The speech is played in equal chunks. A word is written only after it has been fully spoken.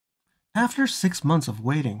After 6 months of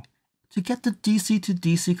waiting to get the DC to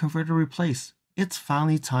DC converter replaced, it's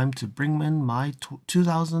finally time to bring in my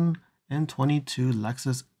 2022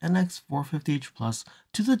 Lexus NX450h Plus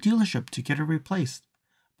to the dealership to get it replaced.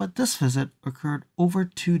 But this visit occurred over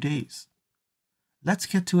 2 days. Let's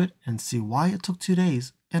get to it and see why it took 2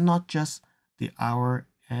 days and not just the hour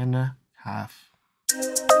and a half.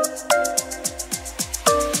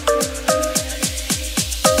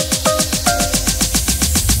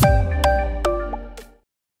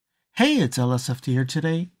 Hey, it's LSFT here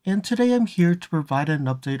today, and today I'm here to provide an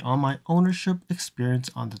update on my ownership experience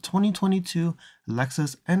on the 2022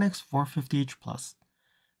 Lexus NX450h Plus.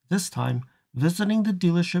 This time, visiting the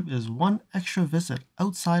dealership is one extra visit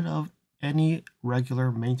outside of any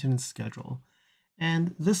regular maintenance schedule,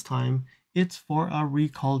 and this time it's for a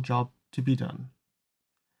recall job to be done.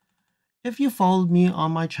 If you followed me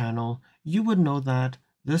on my channel, you would know that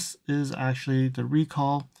this is actually the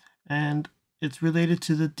recall, and it's related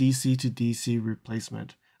to the DC to DC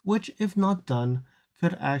replacement, which if not done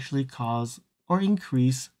could actually cause or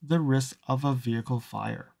increase the risk of a vehicle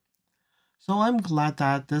fire. So I'm glad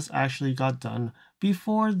that this actually got done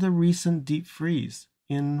before the recent deep freeze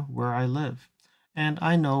in where I live. And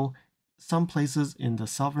I know some places in the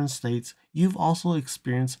southern states you've also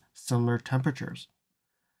experienced similar temperatures.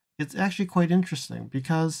 It's actually quite interesting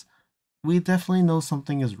because we definitely know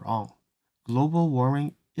something is wrong. Global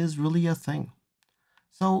warming is really a thing.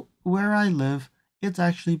 So where I live, it's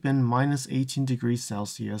actually been minus 18 degrees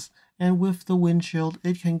Celsius, and with the windshield,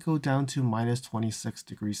 it can go down to minus 26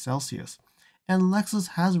 degrees Celsius. And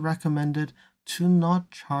Lexus has recommended to not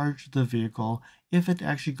charge the vehicle if it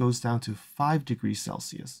actually goes down to 5 degrees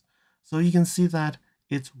Celsius. So you can see that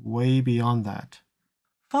it's way beyond that.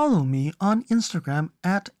 Follow me on Instagram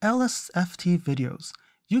at LSFTvideos.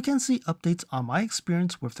 You can see updates on my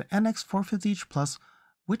experience with the NX450h Plus,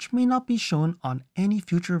 which may not be shown on any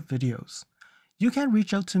future videos. You can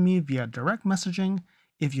reach out to me via direct messaging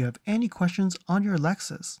if you have any questions on your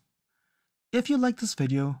Lexus. If you like this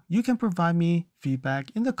video, you can provide me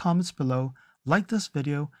feedback in the comments below, like this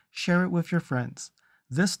video, share it with your friends.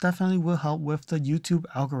 This definitely will help with the YouTube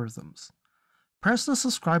algorithms. Press the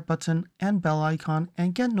subscribe button and bell icon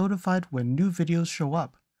and get notified when new videos show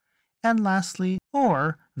up. And lastly,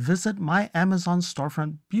 visit my Amazon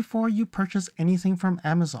storefront before you purchase anything from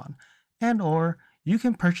Amazon, or you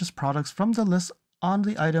can purchase products from the list on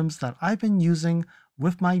the items that I've been using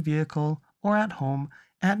with my vehicle or at home.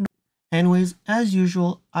 Anyways, as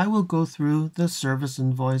usual, I will go through the service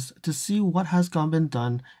invoice to see what has been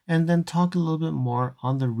done and then talk a little bit more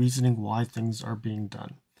on the reasoning why things are being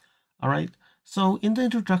done. Alright, so in the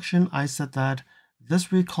introduction I said that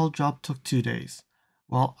this recall job took 2 days.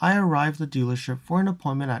 Well, I arrived at the dealership for an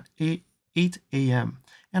appointment at 8 a.m.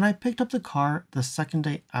 and I picked up the car the second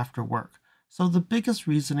day after work. So the biggest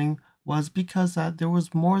reasoning was because that there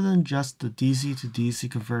was more than just the DC to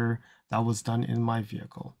DC converter that was done in my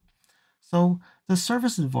vehicle. So the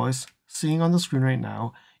service invoice, seeing on the screen right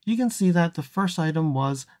now, you can see that the first item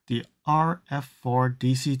was the RF4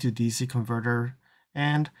 DC to DC converter,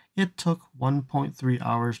 and it took 1.3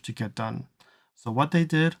 hours to get done. So what they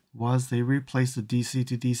did was they replaced the DC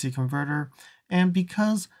to DC converter, and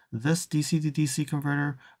because this DC to DC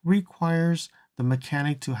converter requires the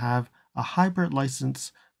mechanic to have a hybrid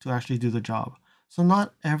license to actually do the job. So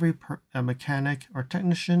not every mechanic or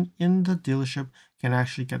technician in the dealership can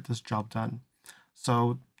actually get this job done.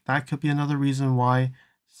 So that could be another reason why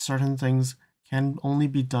certain things can only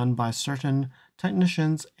be done by certain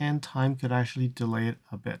technicians and time could actually delay it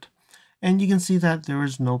a bit. And you can see that there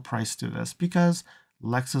is no price to this because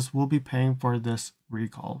Lexus will be paying for this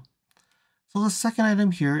recall. So the second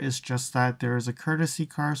item here is just that there is a courtesy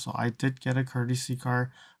car. So I did get a courtesy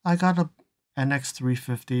car. I got a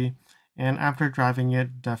NX350, and after driving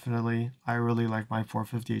it, definitely I really like my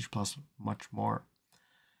 450h Plus much more.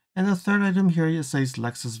 And the third item here, it says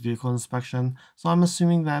Lexus vehicle inspection. So I'm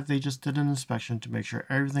assuming that they just did an inspection to make sure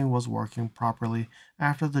everything was working properly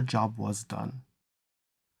after the job was done.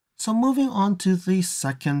 So moving on to the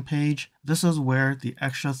second page, this is where the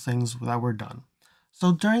extra things that were done.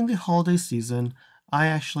 So during the holiday season, I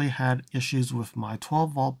actually had issues with my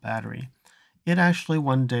 12-volt battery. It actually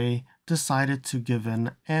one day decided to give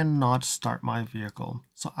in and not start my vehicle.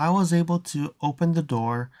 So I was able to open the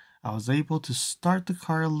door, I was able to start the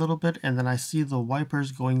car a little bit, and then I see the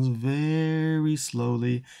wipers going very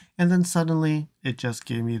slowly, and then suddenly it just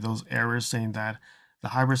gave me those errors saying that the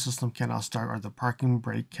hybrid system cannot start or the parking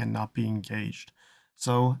brake cannot be engaged.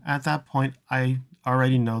 So at that point, I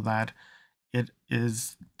already know that it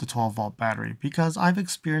is the 12-volt battery because I've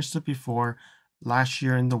experienced it before last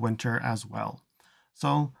year in the winter as well.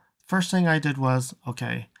 So first thing I did was,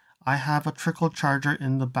 okay, I have a trickle charger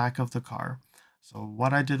in the back of the car. So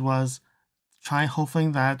what I did was try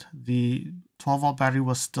hoping that the 12-volt battery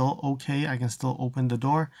was still okay. I can still open the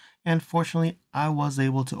door. And fortunately, I was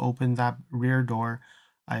able to open that rear door.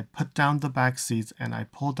 I put down the back seats and I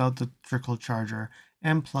pulled out the trickle charger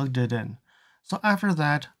and plugged it in. So after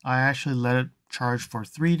that, I actually let it charge for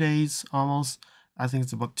 3 days almost. I think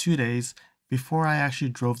it's about 2 days before I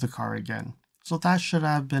actually drove the car again. So that should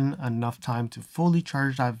have been enough time to fully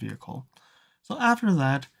charge that vehicle. So after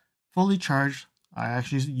that, fully charged, I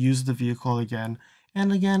actually used the vehicle again.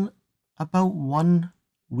 And again, about 1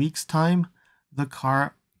 week's time, the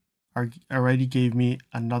car already gave me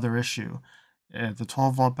another issue. The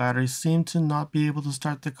 12-volt battery seemed to not be able to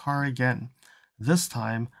start the car again. This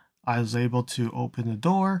time, I was able to open the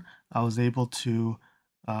door. I was able to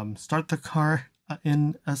start the car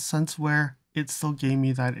in a sense where it still gave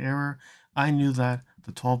me that error. I knew that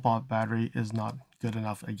the 12-volt battery is not good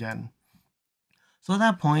enough again. So at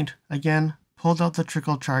that point, again, pulled out the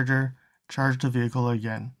trickle charger, charged the vehicle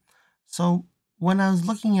again. So when I was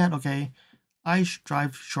looking at, okay, I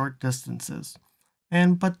drive short distances.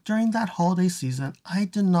 But during that holiday season, I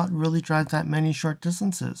did not really drive that many short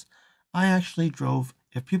distances. I actually drove,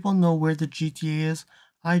 if people know where the GTA is,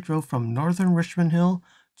 I drove from northern Richmond Hill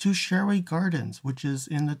to Sherway Gardens, which is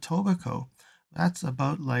in the Etobicoke. That's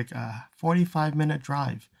about like a 45-minute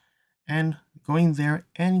drive. And going there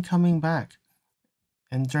and coming back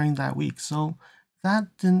and during that week. So that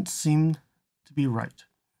didn't seem to be right.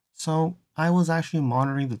 So I was actually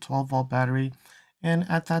monitoring the 12-volt battery, and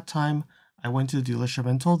at that time I went to the dealership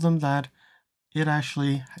and told them that it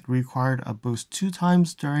actually required a boost 2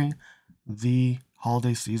 times during the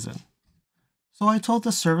holiday season. So I told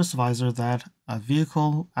the service advisor that a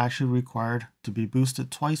vehicle actually required to be boosted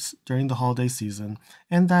twice during the holiday season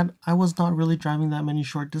and that I was not really driving that many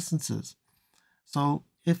short distances. So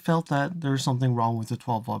it felt that there was something wrong with the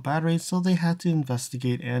 12-volt battery, so they had to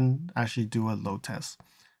investigate and actually do a load test.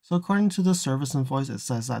 So according to the service invoice, it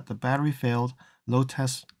says that the battery failed, load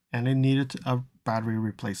test, and it needed a battery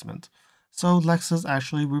replacement. So Lexus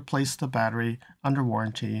actually replaced the battery under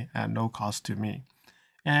warranty at no cost to me.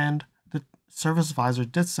 And the service advisor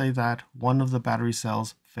did say that one of the battery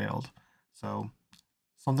cells failed. So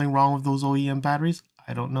something wrong with those OEM batteries?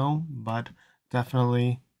 I don't know, but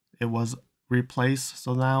definitely it was replaced.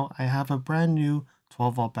 So now I have a brand new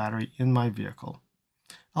 12-volt battery in my vehicle.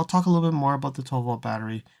 I'll talk a little bit more about the 12-volt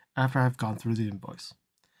battery after I've gone through the invoice.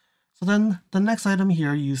 So then the next item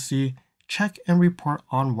here you see check and report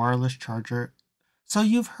on wireless charger. So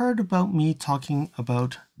you've heard about me talking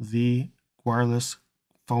about the wireless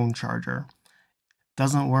phone charger.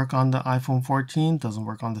 Doesn't work on the iPhone 14, doesn't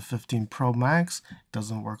work on the 15 Pro Max,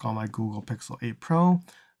 doesn't work on my Google Pixel 8 Pro.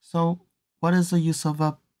 So what is the use of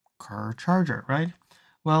a car charger, right?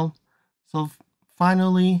 Well, so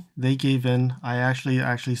finally they gave in. I actually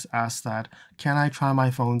asked that, can I try my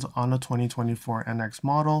phones on a 2024 NX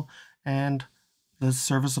model? And the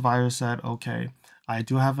service provider said, okay, I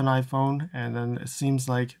do have an iPhone, and then it seems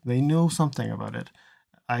like they knew something about it.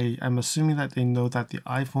 I am assuming that they know that the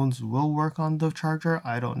iPhones will work on the charger.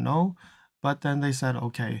 I don't know. But then they said,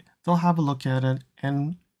 okay, they'll have a look at it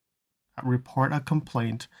and report a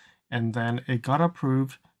complaint. And then it got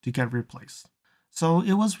approved to get replaced. So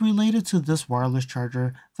it was related to this wireless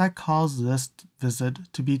charger that caused this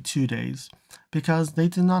visit to be 2 days because they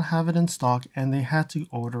did not have it in stock and they had to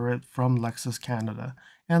order it from Lexus Canada.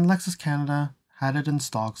 And Lexus Canada had it in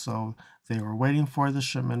stock, so they were waiting for the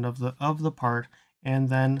shipment of the part and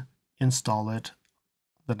then install it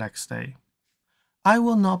the next day. I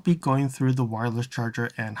will not be going through the wireless charger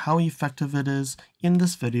and how effective it is in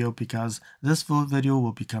this video because this video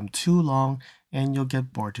will become too long and you'll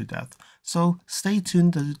get bored to death. So stay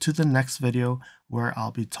tuned to the next video where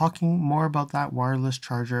I'll be talking more about that wireless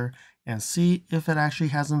charger and see if it actually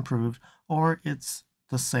has improved or it's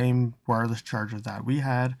the same wireless charger that we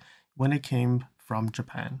had when it came from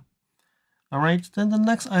Japan. Alright, then the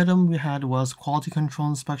next item we had was quality control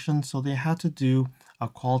inspection. So they had to do a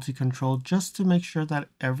quality control just to make sure that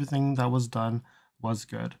everything that was done was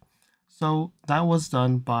good. So that was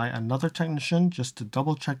done by another technician just to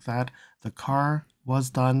double check that the car was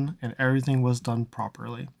done and everything was done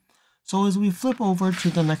properly. So as we flip over to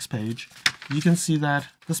the next page, you can see that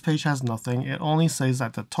this page has nothing. It only says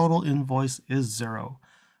that the total invoice is 0.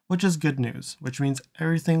 Which is good news, which means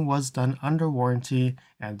everything was done under warranty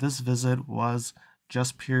and this visit was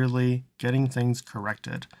just purely getting things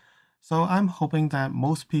corrected. So I'm hoping that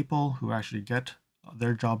most people who actually get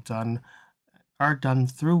their job done are done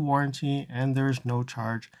through warranty and there is no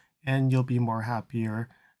charge and you'll be more happier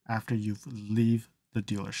after you leave the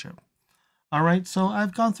dealership. Alright, so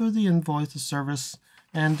I've gone through the invoice service,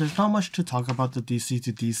 and there's not much to talk about the DC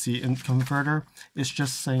to DC converter. It's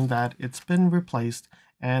just saying that it's been replaced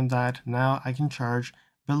and that now I can charge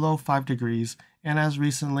below 5 degrees, and as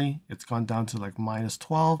recently it's gone down to like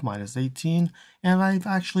 -12, -18, and I've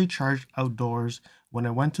actually charged outdoors when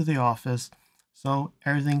I went to the office, so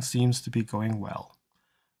everything seems to be going well.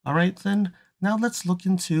 Alright then, now let's look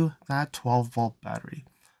into that 12-volt battery.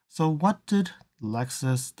 So what did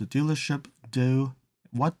Lexus, the dealership, do?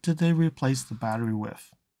 What did they replace the battery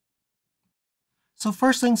with? So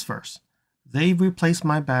first things first, they replaced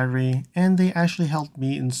my battery and they actually helped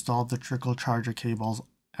me install the trickle charger cables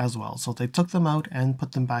as well. So they took them out and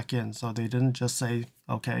put them back in. So they didn't just say,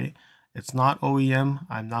 okay, it's not OEM,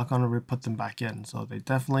 I'm not going to put them back in. So they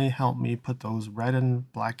definitely helped me put those red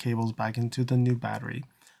and black cables back into the new battery,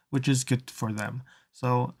 which is good for them.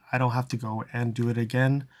 So I don't have to go and do it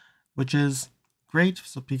again, which is great,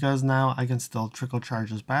 so because now I can still trickle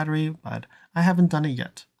charge this battery, but I haven't done it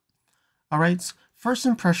yet. Alright, first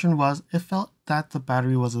impression was it felt that the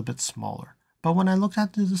battery was a bit smaller, but when I looked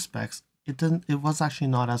at the specs, it was actually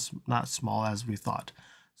not small as we thought.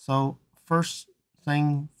 So first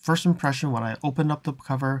impression when I opened up the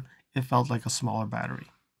cover, it felt like a smaller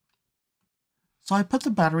battery. So I put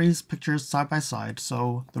the batteries pictures side by side,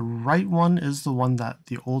 so the right one is the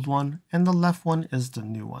old one, and the left one is the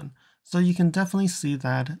new one. So you can definitely see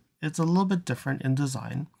that it's a little bit different in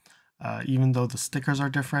design, even though the stickers are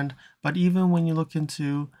different. But even when you look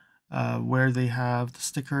into where they have the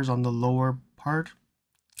stickers on the lower part,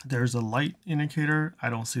 there's a light indicator. I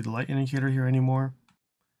don't see the light indicator here anymore.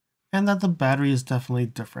 And that the battery is definitely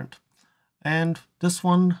different. And this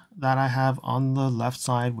one that I have on the left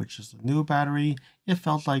side, which is the new battery, it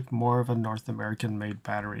felt like more of a North American made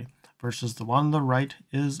battery versus the one on the right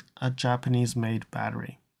is a Japanese made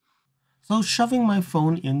battery. So shoving my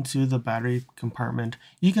phone into the battery compartment,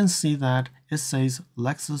 you can see that it says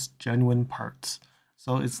Lexus Genuine Parts.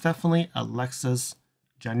 So it's definitely a Lexus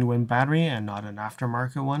genuine battery and not an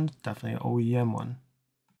aftermarket one, definitely an OEM one.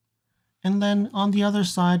 And then on the other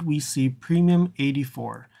side, we see Premium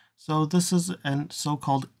 84. So this is a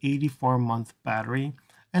so-called 84-month battery,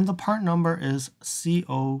 and the part number is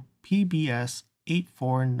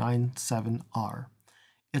COPBS8497R.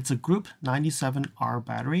 It's a Group 97R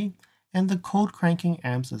battery, and the code cranking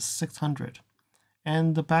amps is 600,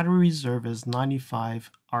 and the battery reserve is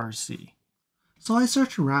 95 RC. So I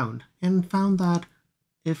searched around and found that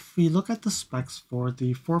if we look at the specs for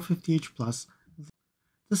the 450h Plus,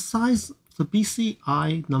 the size, the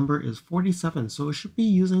BCI number is 47, so it should be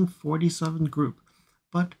using 47 group,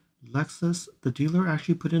 but Lexus, the dealer,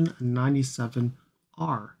 actually put in a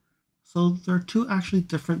 97R. So they're two actually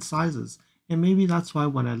different sizes, and maybe that's why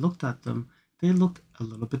when I looked at them, they looked a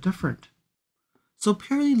little bit different. So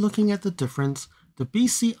purely looking at the difference, the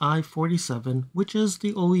BCI 47, which is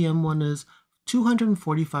the OEM one, is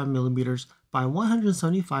 245 millimeters by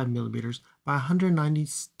 175 millimeters by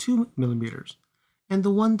 192 millimeters. And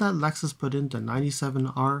the one that Lexus put in, the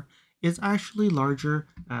 97R, is actually larger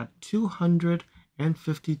at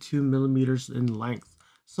 252 millimeters in length.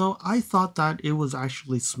 So I thought that it was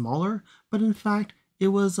actually smaller, but in fact, it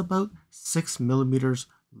was about 6 millimeters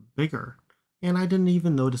bigger. And I didn't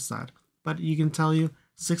even notice that. But you can tell you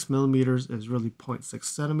 6 millimeters is really 0.6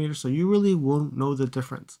 centimeters, so you really won't know the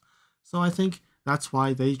difference. So I think that's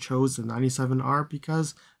why they chose the 97R,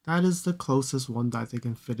 because that is the closest one that they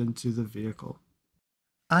can fit into the vehicle.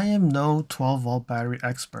 I am no 12-volt battery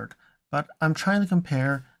expert, but I'm trying to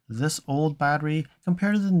compare this old battery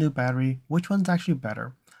compared to the new battery, which one's actually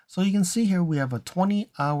better. So you can see here we have a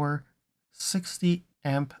 20-hour, 60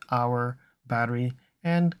 amp hour battery,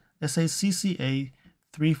 and it says CCA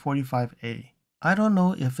 345A. I don't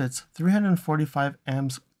know if it's 345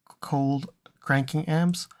 amps cold cranking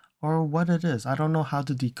amps or what it is. I don't know how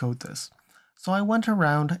to decode this. So I went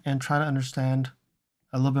around and tried to understand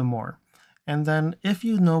a little bit more. And then if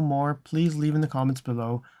you know more, please leave in the comments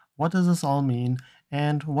below what does this all mean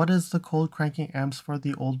and what is the cold cranking amps for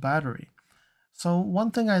the old battery. So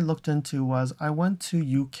one thing I looked into was I went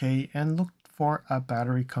to UK and looked for a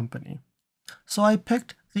battery company. So I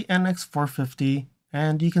picked the NX450,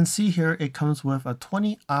 and you can see here it comes with a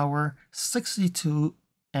 20-hour 62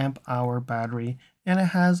 amp hour battery, and it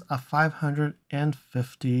has a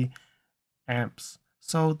 550 amps.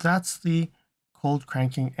 So that's the cold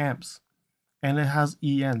cranking amps. And it has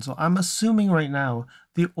EN. So I'm assuming right now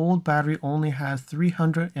the old battery only has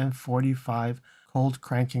 345 cold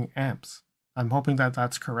cranking amps. I'm hoping that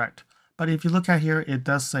that's correct. But if you look at here, it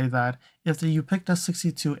does say that if you picked a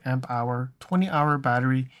 62 amp hour, 20-hour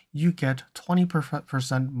battery, you get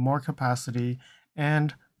 20% more capacity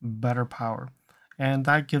and better power. And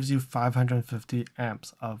that gives you 550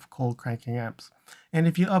 amps of cold cranking amps. And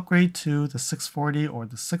if you upgrade to the 640 or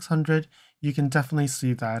the 600, you can definitely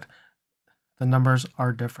see that the numbers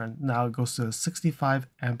are different. Now it goes to a 65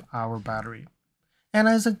 amp hour battery. And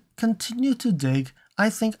as I continue to dig, I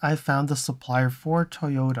think I found the supplier for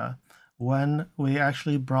Toyota. When we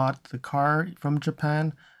actually brought the car from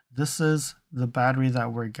Japan, this is the battery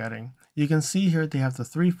that we're getting. You can see here they have the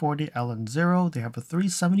 340 LN0, they have a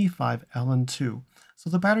 375 LN2. So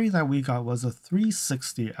the battery that we got was a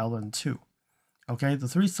 360 LN2. Okay, the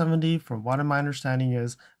 370, from what my understanding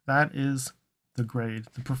is, that is the grade,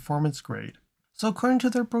 the performance grade. So according to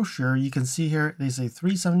their brochure, you can see here they say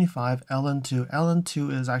 375 LN2.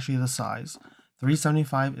 LN2 is actually the size.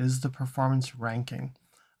 375 is the performance ranking.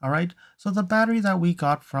 All right, so the battery that we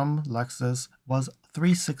got from Lexus was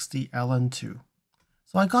 360 LN2.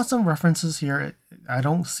 So I got some references here. I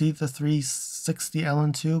don't see the 360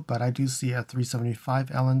 LN2, but I do see a 375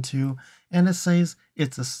 LN2, and it says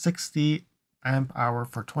it's a 60 amp hour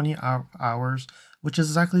for 20 hours, which is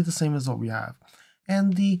exactly the same as what we have.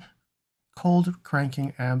 And the cold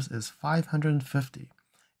cranking amps is 550,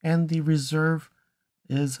 and the reserve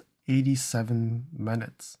is 87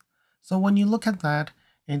 minutes. So when you look at that,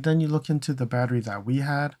 and then you look into the battery that we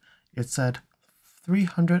had, it said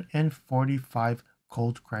 345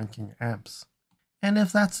 cold cranking amps. And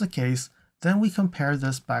if that's the case, then we compare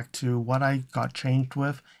this back to what I got changed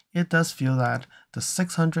with. It does feel that the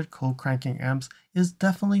 600 cold cranking amps is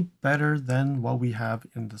definitely better than what we have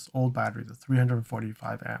in this old battery, the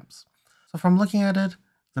 345 amps. So from looking at it,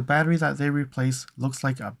 the battery that they replace looks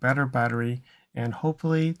like a better battery, and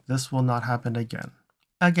hopefully this will not happen again.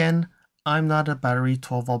 Again, I'm not a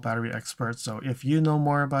 12-volt battery expert, so if you know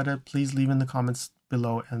more about it, please leave in the comments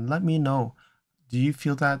below and let me know. Do you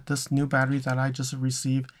feel that this new battery that I just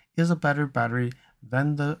received is a better battery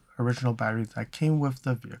than the original battery that came with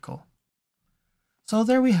the vehicle? So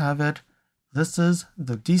there we have it. This is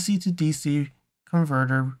the DC to DC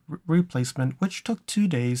converter replacement, which took 2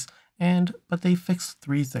 days, but they fixed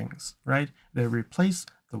 3 things, right? They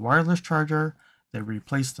replaced the wireless charger, they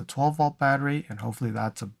replaced the 12-volt battery, and hopefully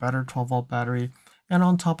that's a better 12-volt battery. And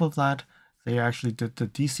on top of that, they actually did the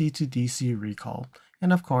DC to DC recall.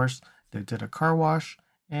 And of course, they did a car wash,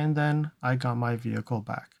 and then I got my vehicle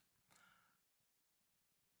back.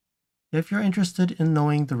 If you're interested in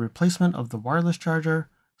knowing the replacement of the wireless charger,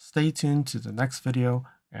 stay tuned to the next video,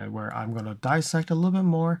 and where I'm going to dissect a little bit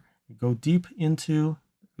more, go deep into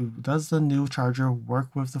does the new charger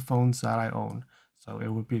work with the phones that I own. So it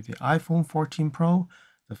would be the iPhone 14 Pro,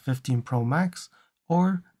 the 15 Pro Max,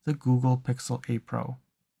 or the Google Pixel 8 Pro.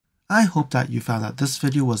 I hope that you found that this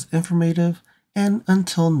video was informative, and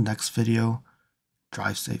until next video,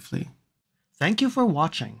 drive safely. Thank you for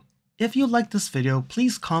watching. If you liked this video,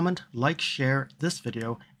 please comment, like, share this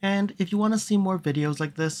video, and if you want to see more videos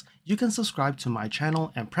like this, you can subscribe to my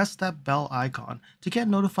channel and press that bell icon to get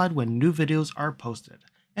notified when new videos are posted.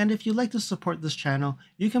 And if you'd like to support this channel,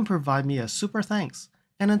 you can provide me a super thanks.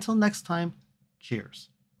 And until next time, cheers.